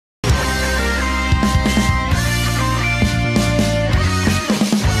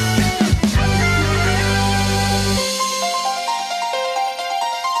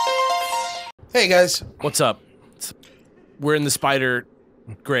Hey guys. What's up? We're in the spider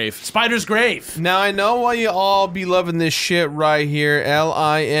grave. Spider's grave! Now I know why you all be loving this shit right here.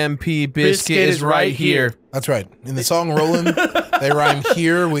 L-I-M-P, biscuit is right here. That's right. In the song Rollin', they rhyme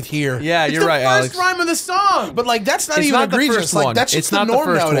here with here. Yeah, you're right, Alex. It's the first rime of the song! But like, that's not It's even not the egregious. first Like, one. that's just It's the not the norm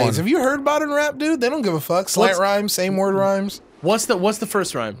first nowadays. one. Have you heard about it in rap, dude? They don't give a fuck. Slight rhymes, same word rhymes. What's the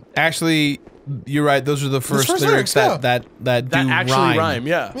first rhyme? Actually, you're right. Those are the first lyrics yeah. that do actually rhyme,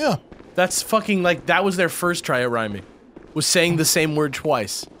 yeah. Yeah. That's fucking like, that was their first try at rhyming. Was saying the same word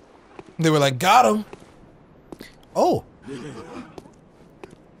twice. They were like, got him. Oh.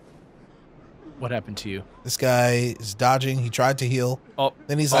 What happened to you? This guy is dodging. He tried to heal. Oh.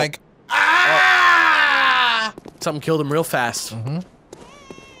 Then he's like, ah! Something killed him real fast.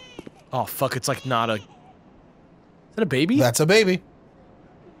 Oh, fuck, it's like not a... Is that a baby? That's a baby.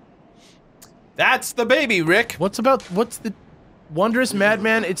 That's the baby, Rick. What's the... Wondrous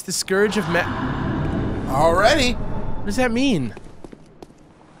madman, it's the scourge of Already. What does that mean?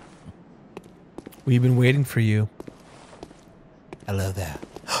 We've been waiting for you. I love that.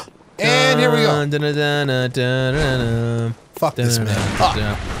 And here we go. Fuck this man. Fuck.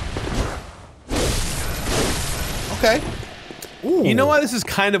 Okay. Ooh. You know why this is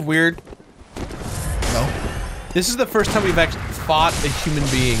kind of weird? No. This is the first time we've actually fought a human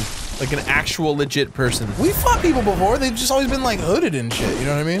being. Like an actual legit person. We fought people before. They've just always been like hooded and shit. You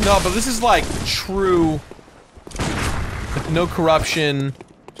know what I mean? No, but this is like true. Like no corruption.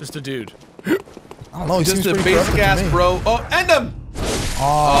 Just a dude. I don't know. He Just seems a pretty basic corrupted to ass me. bro. Oh, end him!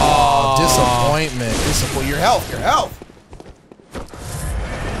 Oh, disappointment. Disappoint. Your health. Your health.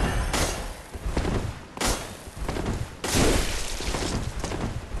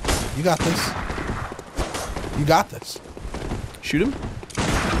 You got this. You got this. Shoot him.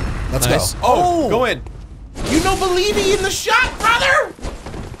 Let's Nice. go. Oh, go in. You don't believe me in the shot, brother?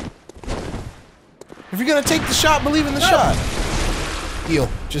 If you're gonna take the shot, believe in the shot. Heal.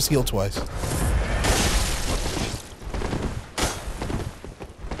 Just heal twice.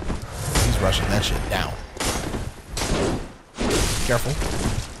 He's rushing that shit down. Careful.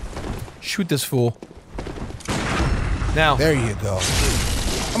 Shoot this fool. Now. There you go.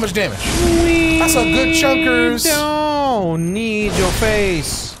 How much damage? That's a good chunkers. Don't need your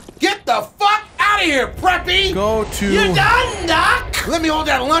face. Get the fuck out of here, preppy! Go to. You done, Doc? Let me hold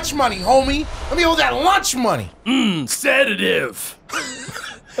that lunch money, homie. Let me hold that lunch money. Sedative.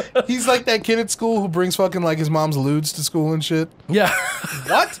 He's like that kid at school who brings fucking like his mom's lewds to school and shit. Yeah.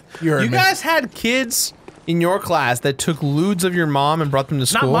 What? You heard me. guys had kids in your class that took lewds of your mom and brought them to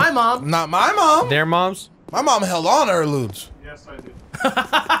Not school? my mom. Not my mom. Their moms? My mom held on to her lewds. Yes, I do.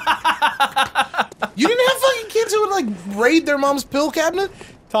 You didn't have fucking kids who would like raid their mom's pill cabinet?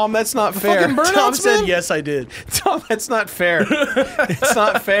 Tom, that's not fair. Fucking burnouts, Tom said man? yes, I did. Tom, that's not fair. It's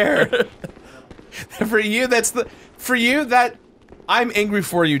not fair. For you, that I'm angry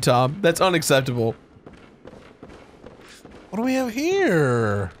for you, Tom. That's unacceptable. What do we have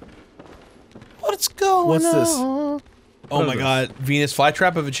here? What's going What's this? on? Oh my god, Venus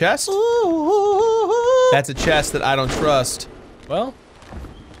flytrap of a chest? That's a chest that I don't trust. Well,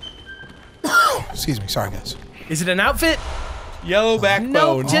 Excuse me, sorry guys. is it an outfit? Yellow backbone.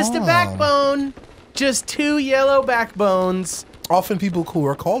 No, just a Oh. backbone. Just 2 yellow backbones. Often people who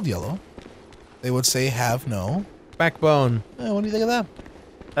are called yellow, they would say have no. Backbone. What do you think of that?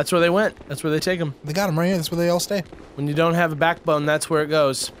 That's where they went. That's where they take them. They got them right here. That's where they all stay. When you don't have a backbone, that's where it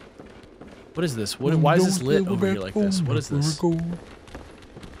goes. What is this? Why is this lit over here like this? What is this? What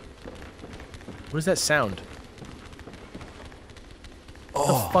is that sound? What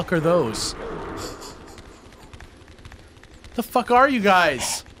the fuck are those? The fuck are you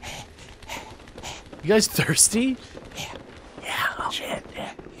guys? You guys thirsty? Yeah, oh shit,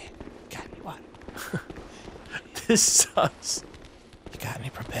 yeah. Got any water? This sucks. You got any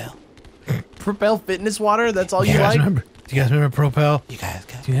Propel? Propel fitness water? That's all you like? Do you guys remember Propel? You guys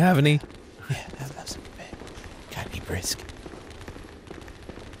got Do you have any? Yeah, have some Propel. Got any Brisk?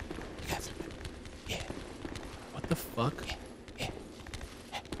 You got some? Yeah. What the fuck? Yeah.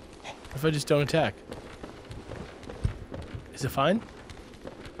 What if I just don't attack? Is it fine?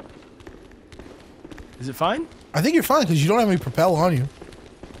 Is it fine? I think you're fine because you don't have any Propel on you.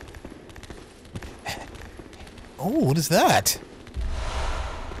 Oh, what is that?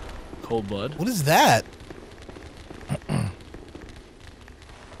 Cold blood. What is that?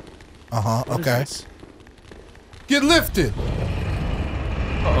 What is Okay. this? Get lifted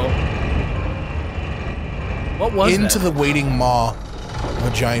Uh-oh. What was into that? the waiting maw of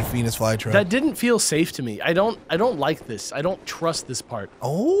a giant Venus flytrap. That didn't feel safe to me. I don't like this. I don't trust this part.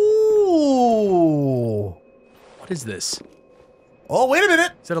 Oh. What is this? Oh, wait a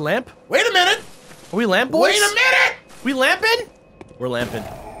minute. Is that a lamp? Wait a minute. Are we lamp boys? Wait a minute. We lamping? We're lamping.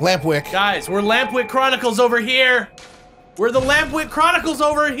 Lampwick. Guys, we're Lampwick Chronicles over here. We're the Lampwick Chronicles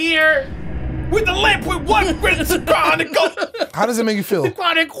over here. We're the Lampwick Chronicles. How does it make you feel?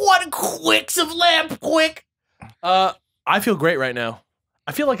 Chronic one quicks of Lampwick. I feel great right now.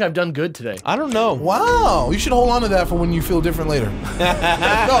 I feel like I've done good today. I don't know. Wow, you should hold on to that for when you feel different later. No,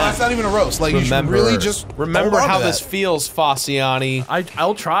 that's not even a roast. Like, you should really just remember hold on how to this that. feels, Fossiani.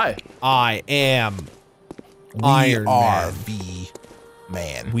 I'll try. I am We Iron are Man.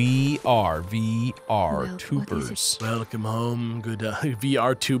 V-Man. We are VR Well, tubers. Welcome home, good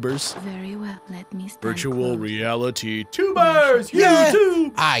VR tubers. Very well, let me stand Virtual close. reality tubers. Yeah.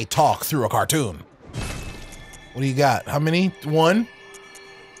 YouTube. I talk through a cartoon. What do you got? How many? One?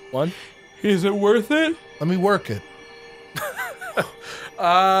 One. Is it worth it? Let me work it.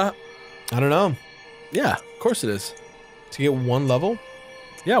 I don't know. Yeah, of course it is. To get one level?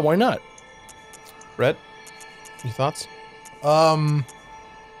 Yeah, why not? Brett, your thoughts? Why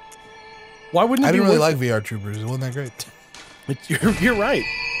wouldn't it I be didn't really worth like VR Troopers. It wasn't that great. You're right.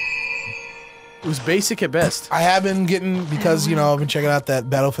 It was basic at best. I have been getting, because, you know, I've been checking out that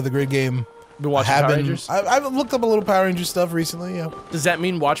Battle for the Grid game. Been watching Power Rangers? I've looked up a little Power Rangers stuff recently, yeah. Does that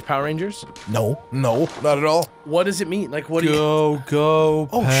mean watch Power Rangers? No, not at all. What does it mean? Like, what do you... Go,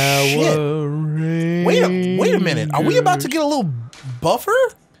 Oh, shit. Rangers. Wait a minute. Are we about to get a little buffer?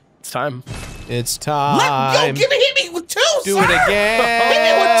 It's time. It's time. hit me with two, Do it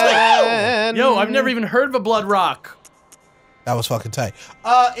again. Yo, I've never even heard of a Blood Rock. That was fucking tight.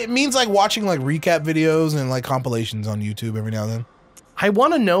 It means like watching like recap videos and like compilations on YouTube every now and then. I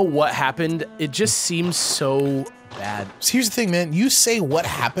want to know what happened. It just seems so bad. So here's the thing, man. You say what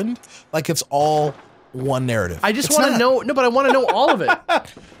happened like it's all one narrative. I just want to know. No, but I want to know all of it.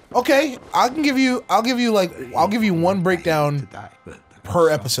 Okay, I'll give you one breakdown per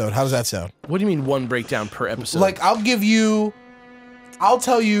episode. How does that sound? What do you mean one breakdown per episode? Like I'll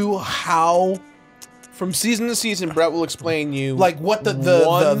tell you how, From season to season, Brett will explain you like what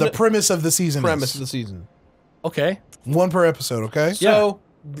the premise of the season premise of is. the season. okay. One per episode, okay? So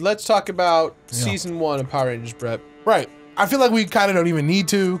let's talk about season 1 of Power Rangers, Brett. Right. I feel like we kind of don't even need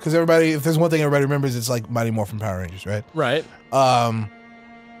to, because everybody, if there's one thing everybody remembers, it's like Mighty Morphin Power Rangers, right? Right. But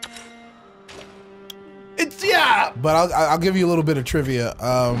I'll give you a little bit of trivia.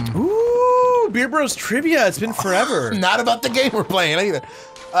 Ooh, Beer Bros trivia. It's been forever. Not about the game we're playing either.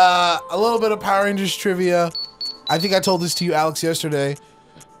 A little bit of Power Rangers trivia. I think I told this to you, Alex, yesterday.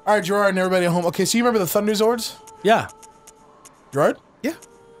 All right, Gerard and everybody at home. Okay, so you remember the Thunder Zords? Yeah. Gerard? Yeah.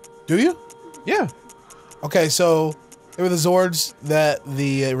 Do you? Yeah. Okay, so they were the Zords that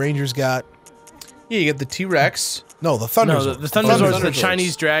the Rangers got. Yeah, you get the T-Rex. No, the Thunder No, Zords. the Thunder Zords, the Zords.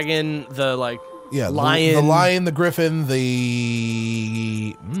 Chinese dragon, the like Yeah, lion, the lion, the griffin,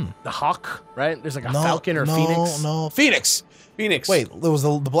 the hawk, right? There's like a falcon or phoenix. No, Phoenix. Phoenix. Wait, there was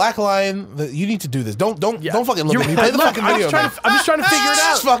the black lion. You need to do this. Don't fucking look You're at me. right. Play the Look, fucking I'm video. just trying to figure it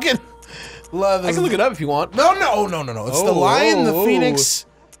out. Just fucking love. I can look it up if you want. No. It's the lion, the oh. phoenix,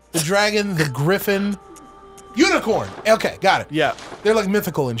 the dragon, the griffin, unicorn. Okay, got it. Yeah. They're like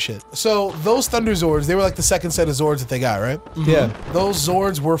mythical and shit. So those Thunder Zords, they were like the second set of Zords that they got, right? Yeah. Those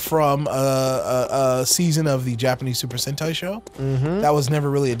Zords were from a season of the Japanese Super Sentai show that was never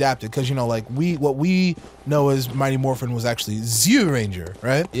really adapted because, you know, like what we know as Mighty Morphin was actually Zyu Ranger,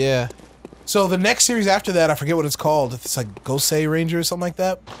 right? Yeah. So the next series after that, I forget what it's called. It's like Gosei Ranger or something like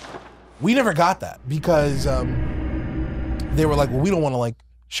that. We never got that because they were like, well, we don't want to like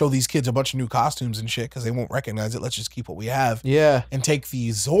show these kids a bunch of new costumes and shit because they won't recognize it. Let's just keep what we have. Yeah. And take the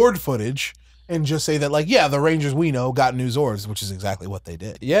Zord footage and just say that, like, yeah, the Rangers we know got new Zords, which is exactly what they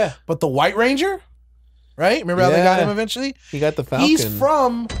did. Yeah. But the White Ranger, right? Remember how they got him eventually? He got the Falcon. He's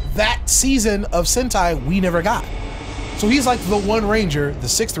from that season of Sentai we never got. So he's like the one Ranger, the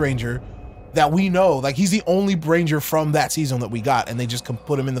sixth Ranger, that we know. Like, he's the only Ranger from that season that we got, and they just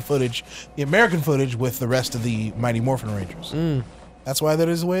put him in the footage, the American footage, with the rest of the Mighty Morphin Rangers. That's why that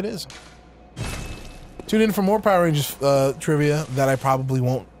is the way it is. Tune in for more Power Rangers trivia that I probably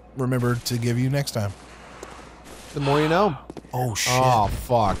won't remember to give you next time. The more you know. Oh, shit. Oh,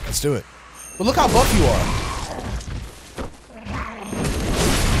 fuck. Let's do it. But look how buff you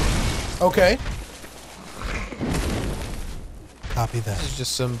are. Okay. Copy that. This is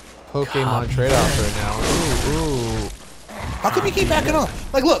just some Pokemon trade-offs right now. Ooh. How come you keep backing up?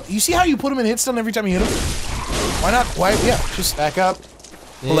 Like, look, you see how you put him in hit stun every time you hit him? Why not? Why? Yeah, just back up.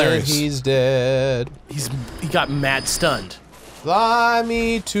 Hilarious. And he's dead. He got mad stunned. Fly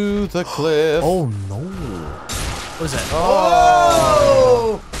me to the cliff. Oh, no. What is that?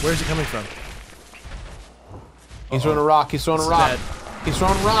 Oh! Where's it coming from? He's throwing a rock. He's throwing a rock. He's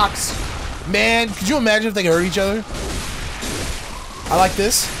throwing rocks. Man, could you imagine if they hurt each other? I like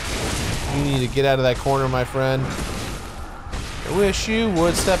this. You need to get out of that corner, my friend. I wish you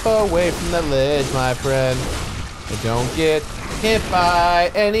would step away from that ledge, my friend. And don't get hit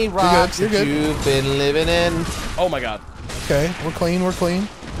by any rocks You're good. that you've been living in. Oh my god. Okay, we're clean, we're clean.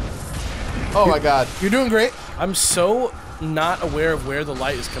 Oh my god. You're doing great. I'm so not aware of where the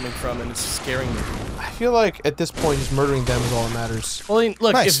light is coming from, and it's scaring me. I feel like at this point, just murdering them is all that matters. Well, I mean,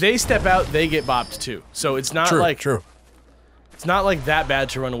 look, Nice. if they step out, they get bopped too. So it's not like True. it's not like that bad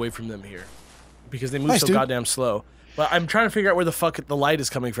to run away from them here, because they move Nice, so dude. goddamn slow. But I'm trying to figure out where the fuck the light is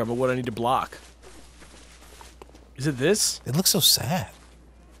coming from and what I need to block. Is it this? It looks so sad.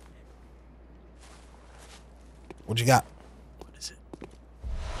 What you got? What is it?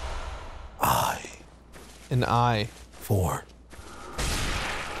 An eye. 4.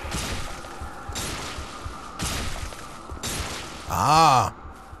 Ah.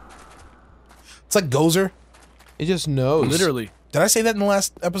 It's like Gozer. It just knows. Literally. Did I say that in the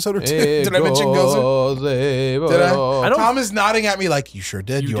last episode or two? Hey, Did I mention Gozer? Did I? I don't- Tom is nodding at me like, you sure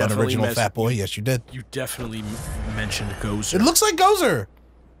did. You You definitely unoriginal messed- fat boy. Yes, you did. You definitely mentioned Gozer. It looks like Gozer.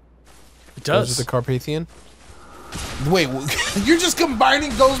 It Those does. are the Carpathian? Wait, you're just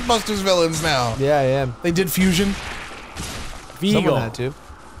combining Ghostbusters villains now. Yeah, I am. They did Fusion, Someone Vigo. had to.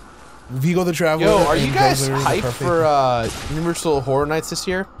 Vigo the Traveler. Yo, are you and guys Gozer the hyped Carpathian. for Universal Horror Nights this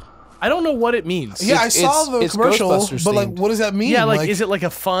year? I don't know what it means. Yeah, I It's- saw the it's commercial, Ghostbusters but like, themed. what does that mean? Yeah, like, is it like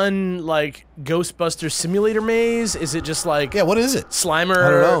a fun, like, Ghostbuster simulator maze? Is it just like Yeah, what is it? Slimer I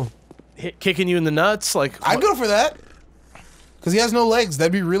don't know. kicking you in the nuts? Like, I'd what- go for that. Because he has no legs.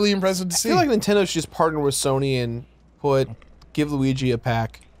 That'd be really impressive to I see. feel like Nintendo should just partner with Sony and give Luigi a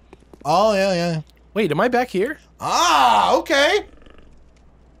pack. Oh, yeah, yeah. Wait, am I back here? Ah, okay.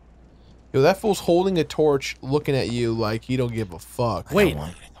 Yo, that fool's holding a torch, looking at you like he don't give a fuck. Wait,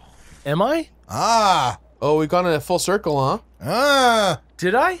 am I? Ah, Oh, we got in a full circle, huh? ah,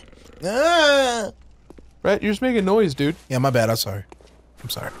 Did I? ah. Right, you're just making noise, dude. Yeah, my bad. I'm sorry. I'm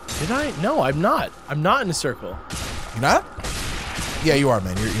sorry. Did I? No, I'm not. I'm not in a circle. You're not? Yeah, you are,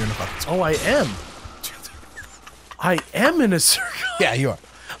 man. You're in a fucking circle. Oh, I am. I am in a circle. Yeah, you are.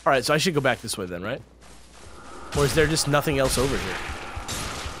 All right, so I should go back this way then, right? Or is there just nothing else over here?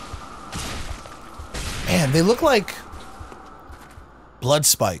 Man, they look like blood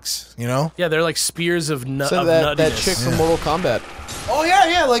spikes, you know? Yeah, they're like spears of, So that nuttiness. chick from Mortal Kombat. Oh, yeah,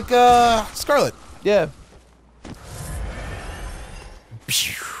 yeah, like Scarlet. Yeah.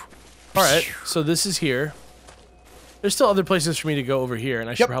 All right, so this is here. There's still other places for me to go over here, and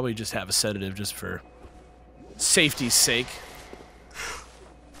I should probably just have a sedative just for safety's sake.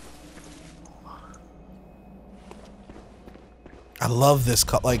 I love this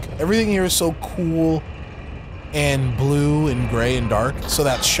cut. Like, everything here is so cool and blue and gray and dark. So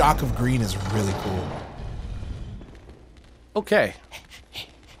that shock of green is really cool. Okay.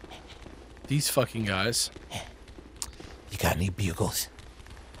 These fucking guys. You got any bugles?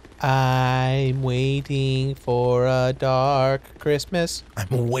 I'm waiting for a dark Christmas.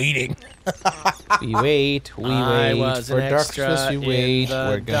 I'm waiting. We wait, we I wait was for an dark extra Christmas. We in wait. the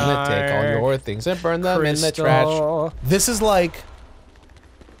We're gonna take all dark your things and burn them in the trash. Crystal. This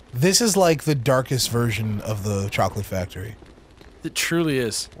is like the darkest version of the Chocolate Factory. It truly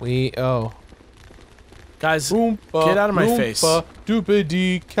is. Guys, get out of my face.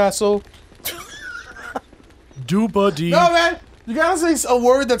 Doopity castle. Doobadee. No, man. You gotta say a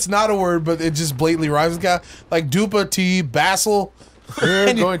word that's not a word, but it just blatantly rhymes. Like dupa tea, basil.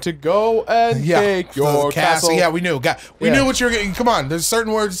 We're going to go and take your the castle. Yeah, we knew. We Yeah. knew what you were getting. Come on, there's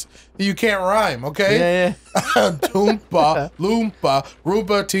certain words that you can't rhyme. Okay. Yeah, yeah. Doompa, loompa,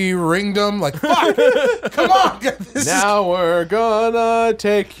 rupa tea, ringdom. Like fuck. Come on. This Now we're gonna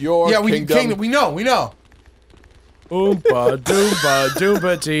take your kingdom. We know. Oompa doompa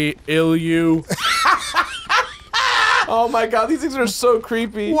doobadee ill Oh my god, these things are so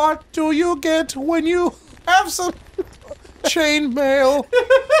creepy. What do you get when you have some chain mail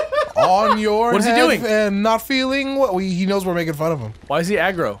on your What is he head doing? and not feeling what he knows we're making fun of him Why is he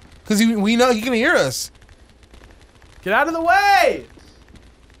aggro? because we know he can hear us. Get out of the way!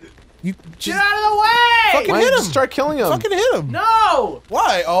 You Get just out of the way! fucking Why hit don't you him. start killing him? Fucking hit him. No!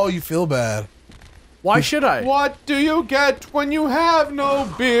 Why? Oh, you feel bad. Why should I? What do you get when you have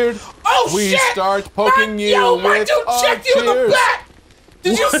no beard? Oh We shit! start poking you Yo, my with dude our checked you in the cheers. back.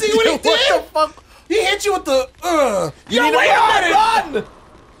 Did you see what he did? What the fuck? He hit you with the. You Yo, need to wait a minute. run!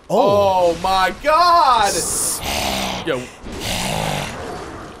 Oh my god! Yo.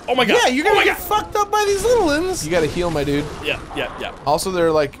 Oh my god. Yeah, you're gonna get fucked up by these little ones. You gotta heal, my dude. Yeah. Also,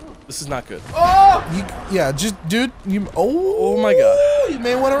 they're like, This is not good. oh! Yeah, just dude, you. Oh my god. You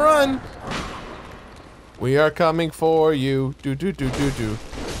may want to run. We are coming for you. Do do do do do.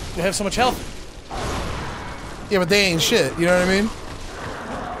 You have so much health. Yeah, but they ain't shit. You know what I mean?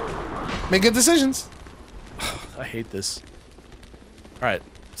 Make good decisions. I hate this. All right,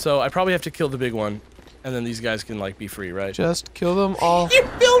 so I probably have to kill the big one, and then these guys can like be free, right? Just kill them all. You're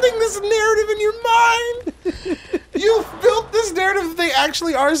building this narrative in your mind. You've built this narrative that they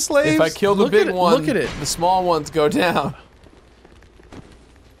actually are slaves. If I kill the big one, look at it. the small ones go down.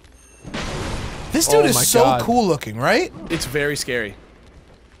 This dude is my so God. cool looking, right? It's very scary.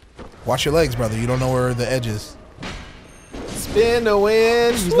 Watch your legs, brother. You don't know where the edge is. Spin a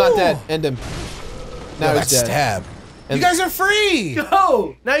win. He's not dead. End him. Now No, he's that's dead. stab. And You guys are free.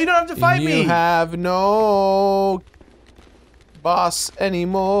 Go! Now you don't have to fight me. You have no boss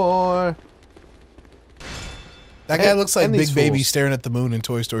anymore. That guy looks like and Big these Baby fools. staring at the moon in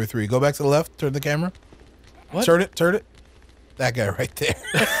Toy Story 3. Go back to the left. Turn the camera. What? Turn it. Turn it. That guy right there.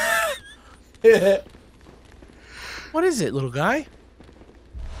 What is it, little guy?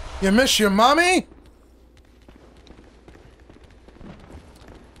 You miss your mommy?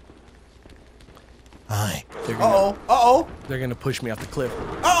 Hi. Uh-oh. Uh-oh. They're gonna push me off the cliff.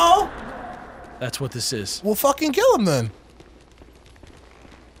 Uh-oh. That's what this is. We'll fucking kill him then.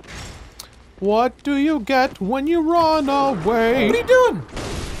 What do you get when you run away? What are you doing?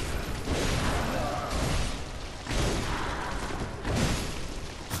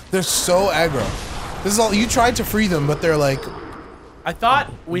 They're so aggro. This is all you tried to free them, but they're like, I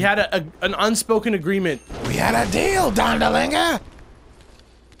thought we had an unspoken agreement. we had a deal, Dondalinga.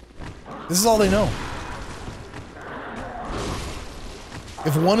 This is all they know.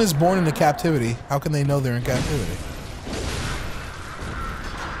 If one is born into captivity, how can they know they're in captivity?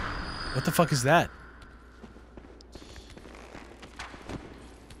 What the fuck is that?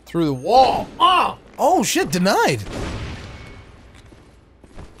 Through the wall. Ah! Oh shit, denied.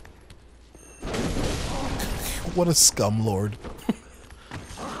 What a scum lord.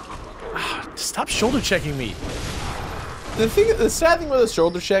 Stop shoulder checking me. The sad thing with the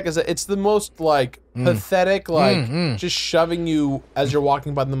shoulder check is that it's the most like pathetic, like just shoving you as you're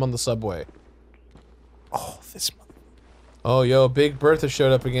walking by them on the subway. Oh, this. Oh, yo, Big Bertha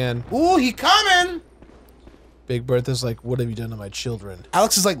showed up again. Ooh, he coming. Big Bertha's like, what have you done to my children?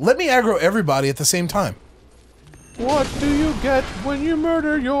 Alex is like, let me aggro everybody at the same time. What do you get when you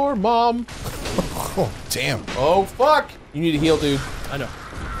murder your mom? Oh, damn. Oh, fuck! You need to heal, dude. I know.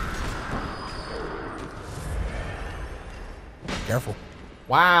 Careful.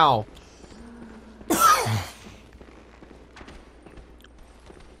 Wow.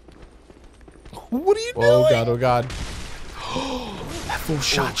 What are you Oh, doing? God, oh, God. That fool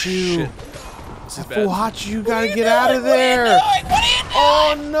shot you. Shit. This is That bad. fool hot you. You gotta get out of there.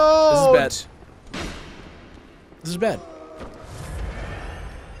 Oh, no. This is bad. This is bad.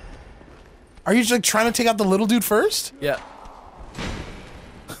 Are you just like trying to take out the little dude first? Yeah.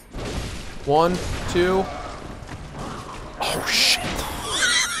 1, 2. Oh shit.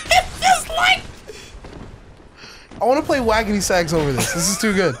 It's like I want to play Waggity Sax over this. This is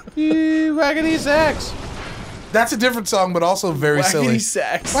too good. Waggity Sax. That's a different song, but also very silly. Waggity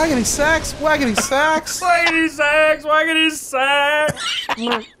sacks. Waggity Sax, Waggity Sax. Waggity sacks. Waggity sacks.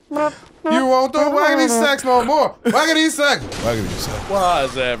 You won't do Waggity Sax no more. Waggity Sax. Waggity Sax.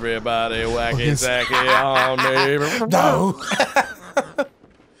 Was everybody waggity sacky on me? No.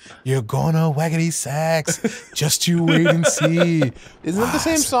 You're gonna Waggity Sax. Just you wait and see. Isn't it the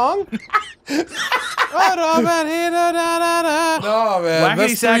same song? No, man. Waggity That's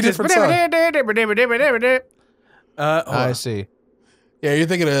three sax is. different songs. I see. Yeah, you're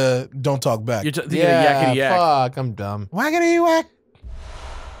thinking of Don't Talk Back. You're thinking Yeah, of yakety yak. fuck, I'm dumb. Waggity whack.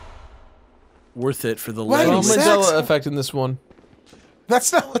 Worth it for the Waggity Well, legs. sax. Mandela effect in this one.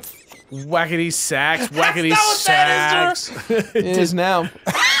 That's not what. Waggity sacks. Waggity not what that is, sacks. It is now.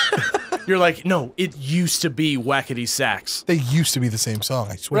 You're like, no, it used to be wackety sacks. They used to be the same song,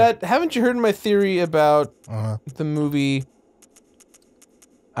 I swear. Brett, haven't you heard my theory about Uh-huh. the movie?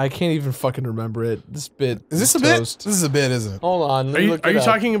 I can't even fucking remember it. This bit Is this a bit? toast. This is a bit, isn't it? Hold on. Let me look Are it you up.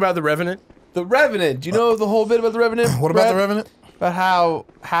 talking about the Revenant? The Revenant? Do you know the whole bit about the Revenant? What about Brett? the Revenant? About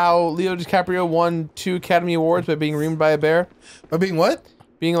how Leo DiCaprio won 2 Academy Awards by being reamed by a bear? By being what?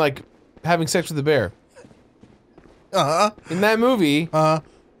 Being like having sex with a bear. Uh-huh. In that movie,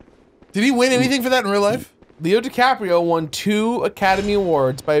 Did he win anything for that in real life? Leo DiCaprio won 2 Academy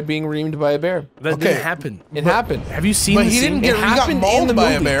Awards by being reamed by a bear. That Okay. didn't happen. It happened. Have you seen But the he scene? didn't get- It he got happened mauled in the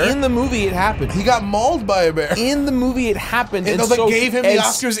by a movie. bear. In the movie, it happened. He got mauled by a bear. In the movie, it happened. And And they so, gave him the and-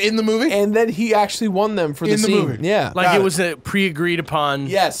 Oscars in the movie? And then he actually won them for the In the scene. movie. Yeah. Like Got it it. was a pre-agreed upon.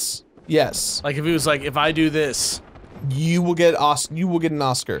 Yes. Yes. Like if he was like, if I do this, You will get an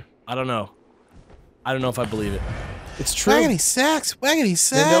Oscar. I don't know. I don't know if I believe it. It's true. Waggity sacks. Waggity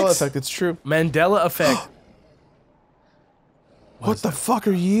sacks. Mandela effect. It's true. Mandela effect. What the fuck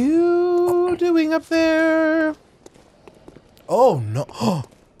are you doing up there? Oh no. Oh.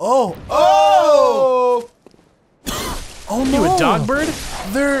 Oh! Oh no. You a dog bird?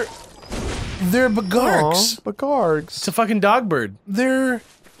 They're bagargs. Bagargs. It's a fucking dog bird. They're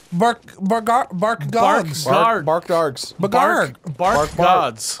bark dogs. Bark. Bark dogs. Bagarg. Bark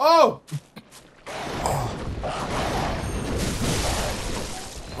gods. Oh!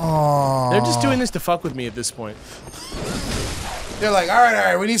 Aww. They're just doing this to fuck with me at this point. They're like, all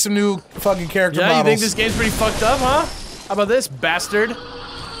right, we need some new fucking character models. Yeah, you think this game's pretty fucked up, huh? How about this, bastard?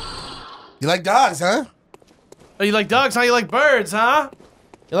 You like dogs, huh? Oh, you like dogs, huh? You like birds, huh?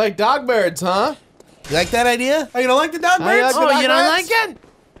 You like dog birds, huh? You like that idea? Oh, you don't like the dog you birds? like the dog You don't birds? like it?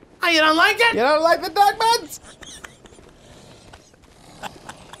 Oh, you don't like it? You don't like the dog birds?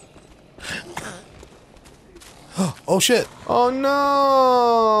 Oh shit. Oh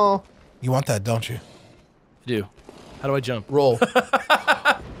no! You want that, don't you? I do. How do I jump? Roll.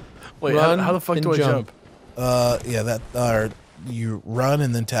 Wait, Run how the fuck and do I jump? Yeah, that, you run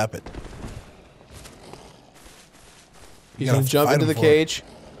and then tap it. You gotta can jump fight into him the for it. cage.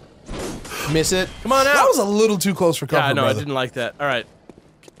 Miss it. Come on out! That was a little too close for comfort, Yeah, I know, I brother. didn't like that. Alright.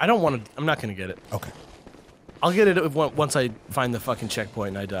 I don't want to, I'm not gonna get it. Okay. I'll get it once I find the fucking checkpoint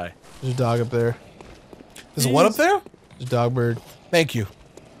and I die. There's a dog up there. There's a what up there? There's a dog bird. Thank you.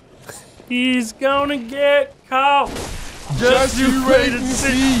 He's gonna get caught. Just you wait and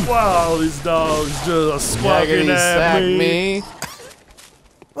see while these dogs just squawking Yaggity at sack me. me.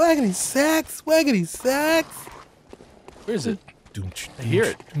 Waggity sacks, waggity sacks. Where is it? I hear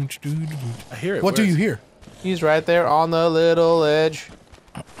it. I hear it. What do Where you is it? hear? He's right there on the little edge.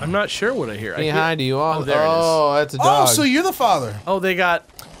 I'm not sure what I hear. I hear- Behind you on Oh, there it is. Oh, that's a Oh, dog. so you're the father. Oh, they got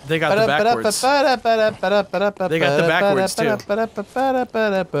the backwards. They got the backwards, too.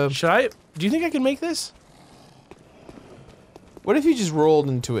 Should I? Do you think I can make this? What if you just rolled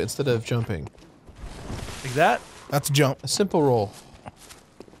into it instead of jumping? Like that? That's a jump. A simple roll.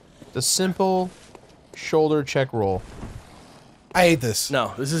 The simple shoulder check roll. I hate this.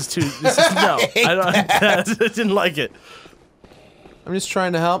 No, this is too. This is no. I don't. I didn't like it. I'm just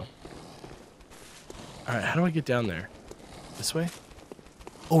trying to help. All right, how do I get down there? This way?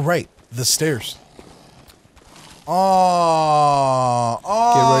 Oh, right. The stairs. Oh.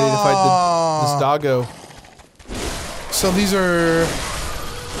 Get ready to fight this doggo. So these are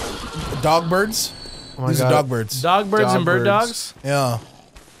dog birds? Oh my These God. are dog birds. Dog birds and bird Dog dogs? Yeah.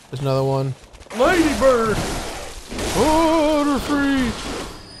 There's another one. Lady bird! Order free.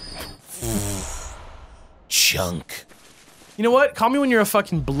 Chunk. You know what? Call me when you're a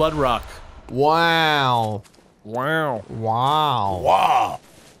fucking blood rock. Wow. Wow. Wow. Wow.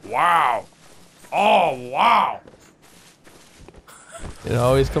 Wow. Oh, wow. It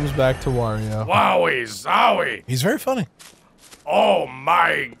always comes back to Wario. Wowie zowie. He's very funny. Oh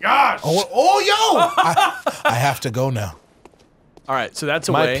my gosh. Oh yo! I have to go now. All right, so that's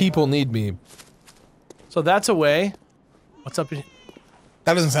a My way. people need me. So that's a way. What's up? That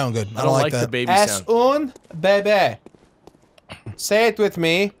doesn't sound good. I don't like that. the baby Es sound. un bebé. Say it with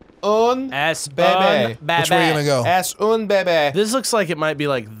me. Un Es bebé. Which way are you gonna go? Es un bebé. This looks like it might be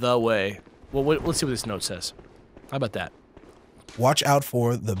like the way. Well, let's see what this note says. How about that? Watch out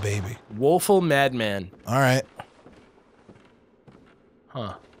for the baby. Woeful madman. All right.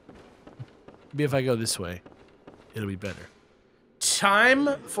 Huh. Maybe if I go this way, it'll be better. Time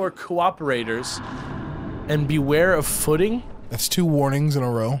for cooperators and beware of footing. That's 2 warnings in a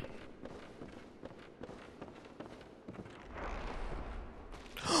row.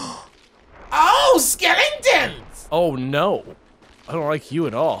 Oh, skeletons! Oh no. I don't like you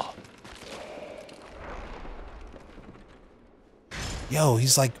at all. Yo,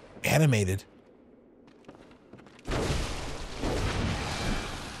 he's like animated.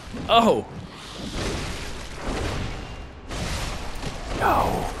 Oh.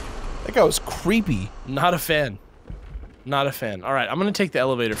 No. That guy was creepy. Not a fan. Not a fan. All right, I'm gonna take the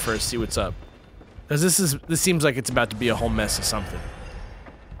elevator first, see what's up, because this seems like it's about to be a whole mess of something.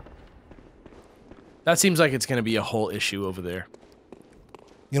 That seems like it's gonna be a whole issue over there.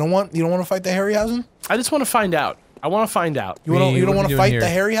 You don't want to fight the Harryhausen? I just want to find out. I want to find out. You don't want to fight the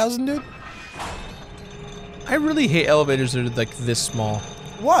Harryhausen, dude? I really hate elevators that are like this small.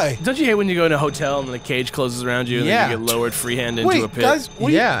 Why? Don't you hate when you go in a hotel and the cage closes around you and Yeah. then you get lowered freehand into Wait, a pit? guys.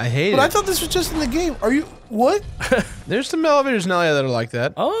 What Yeah, I hate But it. I thought this was just in the game. Are you what? There's some elevators in LA that are like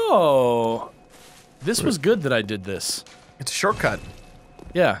that. Oh, this was good that I did this. It's a shortcut.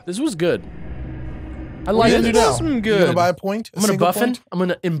 Yeah, this was good. I What like are you it. gonna do now? Some You good. gonna buy a point? I'm gonna buffin. I'm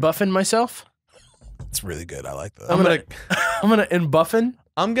gonna imbuffin myself. It's really good. I like that. I'm gonna imbuffin.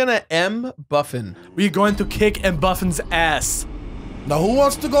 I'm gonna M buffin. We're going to kick and Buffin's ass. Now who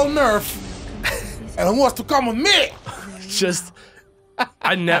wants to go nerf? And who wants to come with me? Just,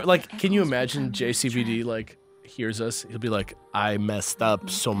 I never like. Can you imagine JCVD like hears us? He'll be like, "I messed up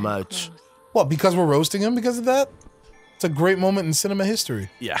so much." What? Because we're roasting him because of that? It's a great moment in cinema history.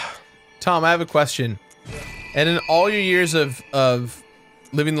 Yeah. Tom, I have a question. And in all your years of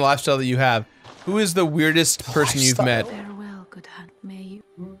living the lifestyle that you have, who is the weirdest person you've met? Farewell, good hunt, may you.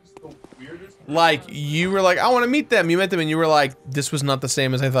 Like, you were like, I want to meet them. You met them and you were like, this was not the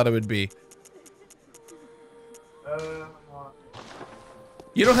same as I thought it would be.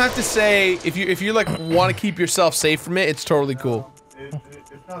 You don't have to say, if you like want to keep yourself safe from it, it's totally cool. It's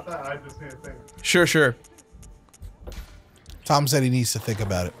not that, I just can't think. Sure, sure. Tom said he needs to think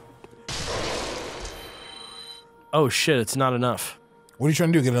about it. Oh shit! It's not enough. What are you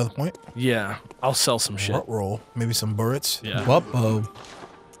trying to do? Get another point? Yeah, I'll sell some shit. Roll. Maybe some burrits. Yeah. Whoop-oh.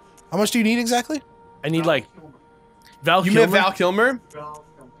 How much do you need exactly? I need like Val You Kilmer. met Val Kilmer?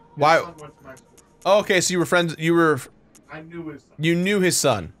 Why? His son went to my school. Oh, okay, so you were friends, I knew his son. you knew his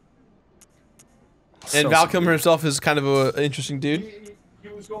son. And Sell Val some Kilmer himself is kind of an interesting dude. He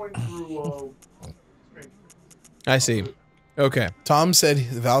was going through, I see. Okay. Tom said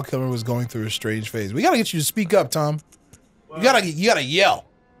Val Kilmer was going through a strange phase. We gotta get you to speak up, Tom. You gotta yell.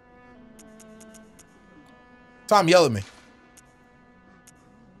 Tom, yell at me.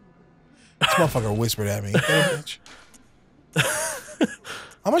 This motherfucker whispered at me.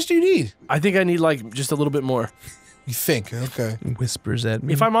 How much do you need? I think I need like just a little bit more. You think? Okay. Whispers at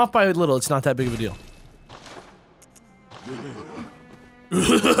me. If I'm off by a little, it's not that big of a deal.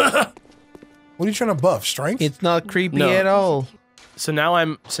 What are you trying to buff? Strength? It's not creepy No. at all. So now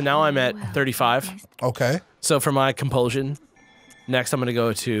I'm at 35. Okay. So for my compulsion, next I'm gonna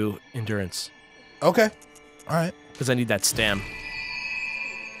go to endurance Okay. All right. because I need that stam.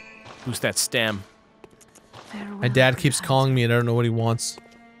 Boost that stam. Farewell, My dad good keeps hunt. calling me and I don't know what he wants.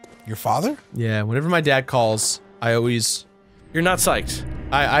 Your father? Yeah, whenever my dad calls, I always... You're not psyched.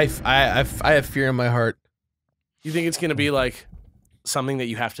 I have fear in my heart. You think it's gonna be like something that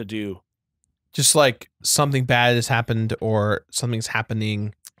you have to do. Just like something bad has happened or something's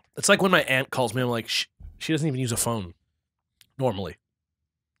happening. It's like when my aunt calls me. I'm like, she doesn't even use a phone normally.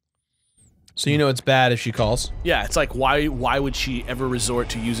 So you know it's bad if she calls. Yeah, it's like why would she ever resort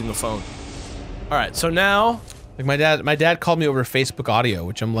to using a phone? All right, so now Like my dad called me over Facebook audio,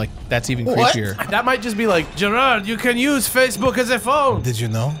 which I'm like, that's even What? creepier. that might just be like, Gerard, you can use Facebook as a phone. Did you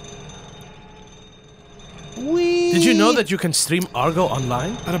know? Did you know that you can stream Argo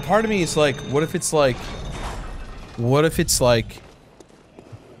online? But a part of me is like, what if it's like, what if it's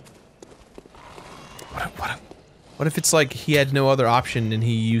like he had no other option and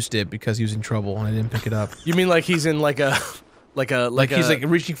he used it because he was in trouble and I didn't pick it up? You mean like he's in like He's like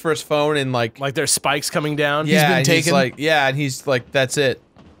reaching for his phone and like there's spikes coming down? yeah, been and taken? and he's like, that's it.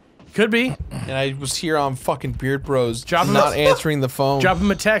 Could be. And I was here on fucking Beard Bros, Drop him not a- answering the phone. Drop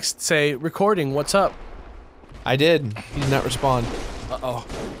him a text, say recording. What's up? I did. He did not respond. Uh-oh.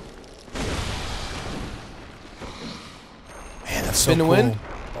 Man, that's so Spin to cool. win?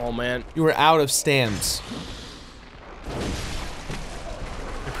 Oh man, You were out of stands.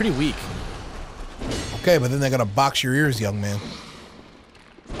 you're pretty weak. Okay, but then they're gonna box your ears, young man.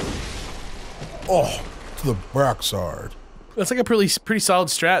 Oh, to the backside. That's like a pretty solid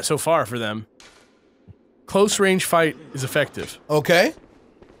strat so far for them. Close range fight is effective. Okay.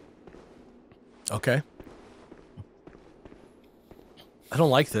 Okay. I don't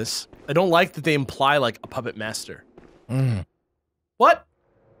like this. I don't like that they imply like a puppet master. What?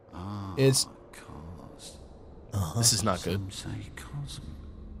 It's This is not good.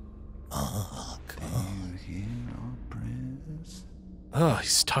 Oh,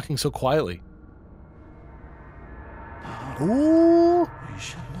 he's talking so quietly. Ooh. We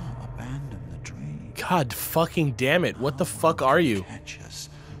shall not abandon the dream. God fucking damn it. What the fuck are you? Catch us.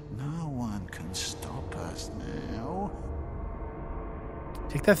 No one can stop us now.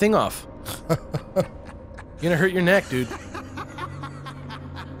 Take that thing off. You're gonna hurt your neck, dude.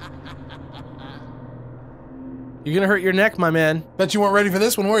 You're gonna hurt your neck, my man. Bet you weren't ready for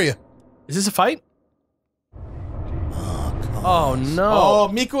this one, were you? Is this a fight? Oh no. oh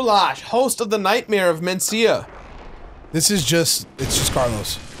Mikulash, host of the Nightmare of Mencia. It's just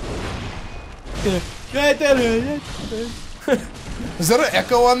Carlos. Is that an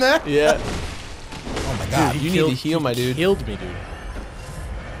echo on that? Yeah. Oh my god. You need to heal, my dude. Killed me, dude.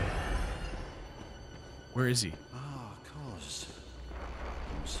 Where is he? Ah, of course.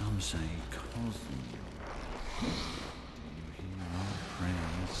 Some say cosm. Do you hear our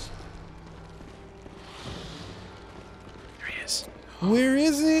prayers? There he is. Where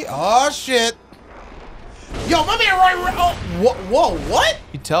is he? Oh shit! Yo, my man, right? Oh, whoa, what?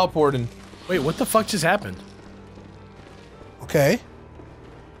 He teleported. Wait, what the fuck just happened? Okay.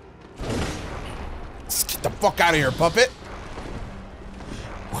 Let's get the fuck out of here, puppet.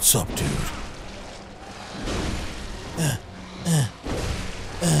 What's up, dude?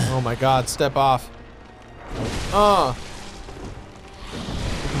 Oh my god, step off.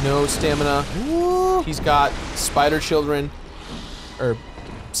 No stamina. Ooh. He's got spider children. Or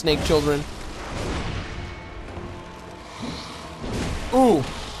snake children. Ooh.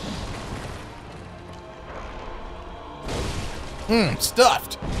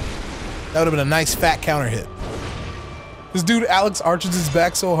 Stuffed. That would have been a nice fat counter hit. This dude, Alex, arches his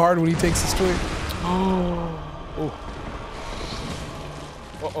back so hard when he takes the swing. Oh.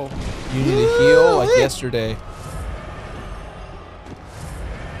 Uh-oh. You need to heal like yesterday.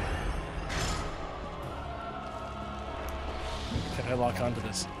 Can I lock onto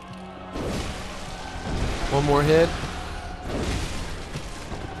this? One more hit.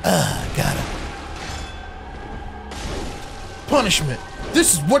 Got it. Punishment.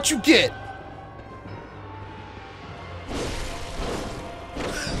 This is what you get.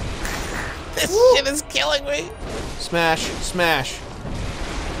 This shit is killing me. Smash, smash.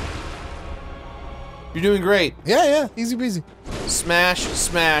 You're doing great. Yeah, easy peasy. Smash,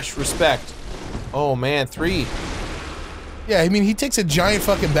 smash, respect. Oh man, 3. Yeah, I mean, he takes a giant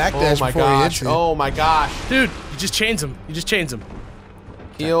fucking backdash Oh my before he hits gosh. you. Oh my gosh. Dude, you just chains him. You just chains him.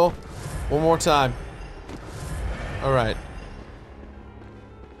 Heal. One more time. All right.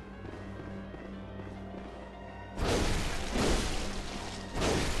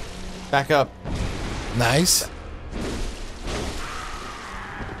 Back up. Nice.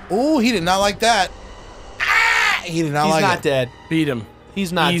 Oh, he did not like that. Ah! He did not He's like not it. dead. Beat him.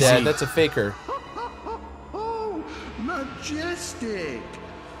 He's not Easy. dead. That's a faker. Oh, majestic!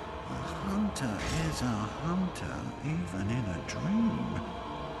 A hunter is a hunter, even in a dream.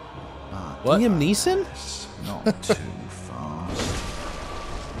 But What? Liam Neeson? not too fast.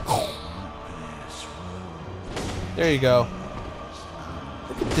 This will There you go.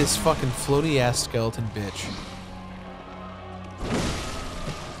 Look at this fucking floaty ass skeleton bitch.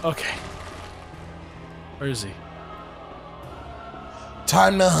 Okay. Where is he?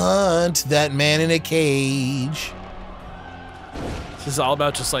 Time to hunt that man in a cage. This is all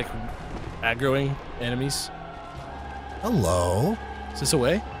about just like aggroing enemies. Hello. Is this a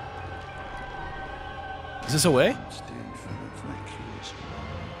way? Is this a way? stand for the vacuous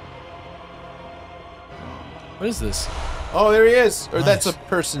What is this? Oh, there he is. Or that's a Nice.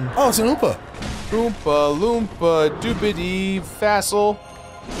 person. Oh, it's an Oompa. Oompa loompa doobity vassal.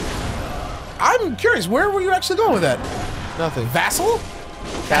 I'm curious, where were you actually going with that? Nothing. Vassal?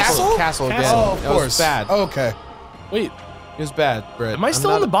 Castle. Castle? Castle again. Oh, of That course. was bad. Okay. Wait, It was bad, Brett. am I still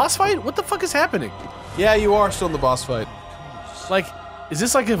I'm in the not- boss fight? What the fuck is happening? Yeah, you are still in the boss fight. Like, is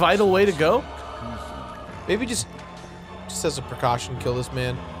this like a vital way to go? Maybe just as a precaution, kill this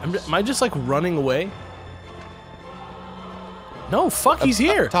man. Am I just like running away? No, fuck, he's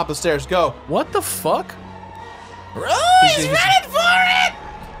here. Top of the stairs. Go. What the fuck? Oh, he's running for it!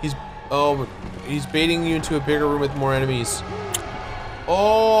 He's baiting you into a bigger room with more enemies.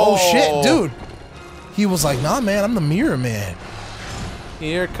 Oh, Oh shit, dude. He was like, nah, man, I'm the mirror man.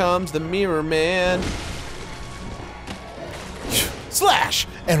 Here comes the mirror man. Slash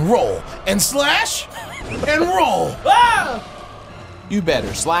and roll and slash and roll. You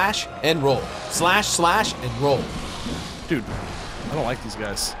better slash and roll. Slash, slash, and roll. Dude, I don't like these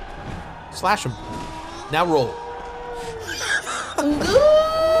guys. Slash him. Now roll.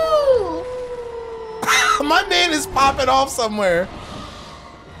 My man is popping off somewhere.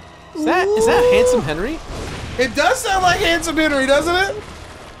 Is that Handsome Henry? It does sound like Handsome Henry, doesn't it?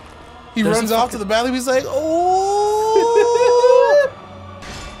 He There's runs a off to the bathroom. He's like, oh.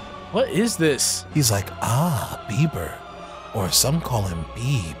 What is this? He's like, ah, Bieber. Or some call him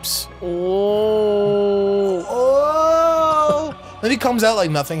Biebs. Oh. Oh. Then he comes out like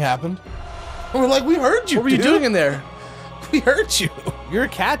nothing happened. And we're like, we heard you, What were you dude. doing in there? We heard you. You're a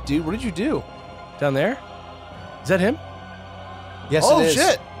cat, dude. What did you do? Down there? Is that him? Yes, Oh, it is.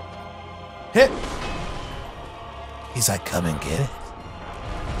 shit. Hit. He's like, come and get it.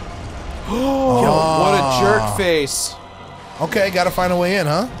 Yo, what a jerk face. Okay, gotta find a way in,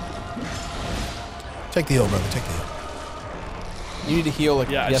 huh? Take the hill, brother. Take the hill. You need to heal like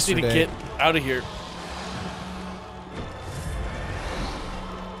Yeah, I just yesterday. need to get out of here.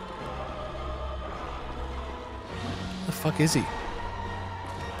 The fuck is he?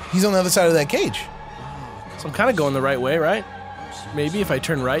 He's on the other side of that cage. So I'm kind of going the right way, right? Maybe if I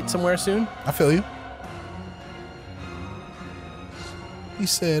turn right somewhere soon. I feel you. He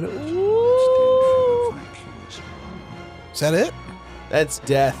said, ooh. Is that it? That's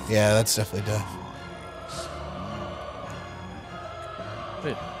death. Yeah, that's definitely death.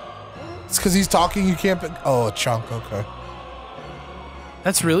 Wait, It's because he's talking, you can't pick. Oh, a chunk, okay.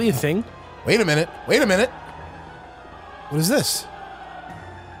 that's really a thing? Wait a minute. Wait a minute. What is this?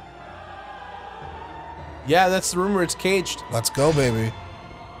 Yeah, that's the rumor. It's caged. Let's go, baby.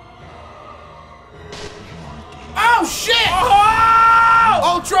 Oh, shit! Oh!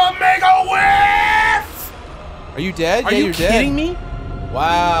 Ultra Mega Whiff! Are you dead? Are yeah, you you're kidding dead. me?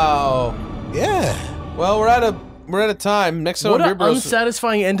 Wow. Yeah. Well, we're out of time. Next time What on Beer an Bros.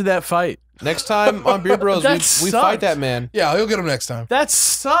 unsatisfying end to that fight. Next time on Beer Bros, That we sucked. fight that man. Yeah, he'll get him next time. That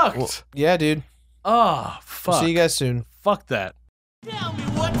sucked. Well, yeah, dude. Oh, fuck. See you guys soon. Fuck that. Tell me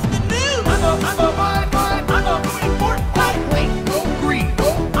what's the